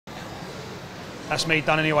That's me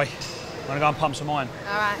done anyway. I'm gonna go and pump some iron.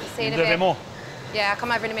 All right, see you in a do bit. a bit more? Yeah, I'll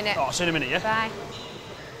come over in a minute. Oh, I'll see you in a minute, yeah? Bye.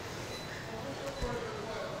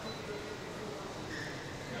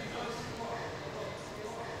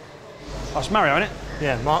 That's Mario, isn't it?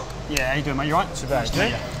 Yeah, Mark. Yeah, how you doing, mate? You right? Not too bad. Nice to meet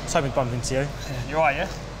you. I was hoping to bump into you. Yeah, you right, yeah?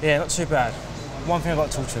 Yeah, not too bad. One thing I've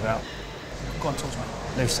got to talk to you about. Go on, talk to me.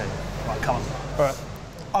 Lucy. Right, come on. Right.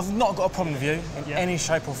 I've not got a problem with you in any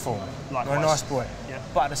shape or form. Likewise. You're a nice boy. Yeah.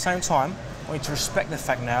 But at the same time, I want you to respect the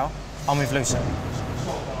fact now I'm with Lucy.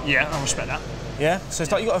 Yeah, I respect that. Yeah? So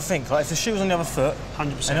it's like, you got to think, like, if the shoe was on the other foot,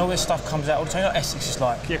 100%. and all this stuff comes out all the time, like Essex is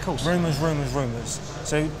like, yeah, of course. rumours, rumours, rumours.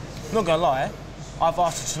 So, I'm not going to lie, I've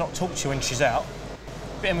asked her to not talk to you when she's out.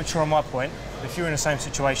 A bit immature on my point, but if you're in the same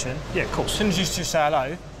situation, yeah, of course. As soon as you two say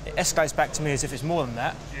hello, it escalates back to me as if it's more than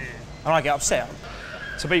that, and I get upset.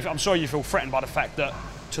 To be fair, I'm sorry you feel threatened by the fact that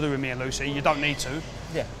to do with me and Lucy, you don't need to.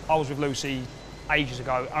 Yeah. I was with Lucy ages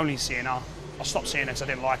ago, only seeing her. I stopped seeing her because I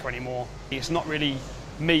didn't like her anymore. It's not really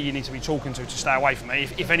me you need to be talking to stay away from me.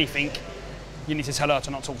 If anything, you need to tell her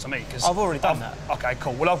to not talk to me. Cause I've already done that. Okay,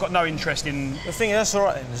 cool. Well, I've got no interest in... The thing is, that's all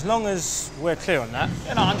right then. As long as we're clear on that,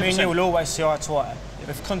 yeah, no, 100%. me and you will always see eye to eye.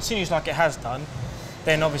 If it continues like it has done,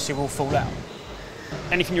 then obviously we'll fall out.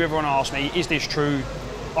 Anything you ever want to ask me, is this true?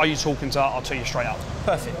 Are you talking to her? I'll tell you straight up.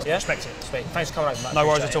 Perfect, yeah? Respect it. Sweet. Thanks for coming over, mate. No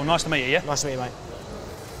worries at all. Nice to meet you, yeah? Nice to meet you, mate.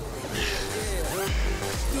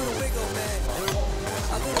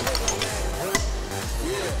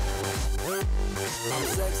 I'm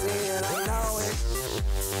sexy and I know it.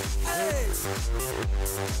 Hey,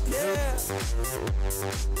 yeah.